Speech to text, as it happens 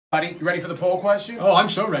Buddy, you ready for the poll question? Oh, I'm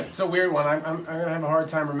so ready. It's a weird one. I'm going to have a hard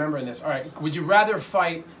time remembering this. All right. Would you rather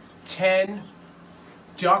fight 10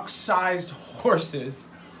 duck-sized horses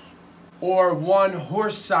or 1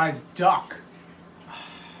 horse-sized duck?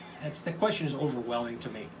 That question is overwhelming to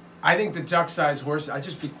me. I think the duck-sized horse, I'd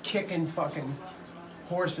just be kicking fucking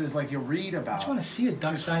horses like you read about. I just want to see a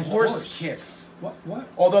duck-sized horse kicks. What?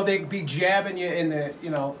 Although they'd be jabbing you in the,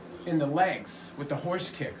 in the legs with the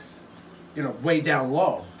horse kicks. Way down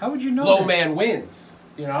low. How would you know Low that? man wins.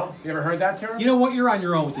 You ever heard that term? You know what? You're on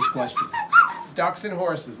your own with this question. Ducks and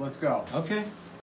horses. Let's go. Okay.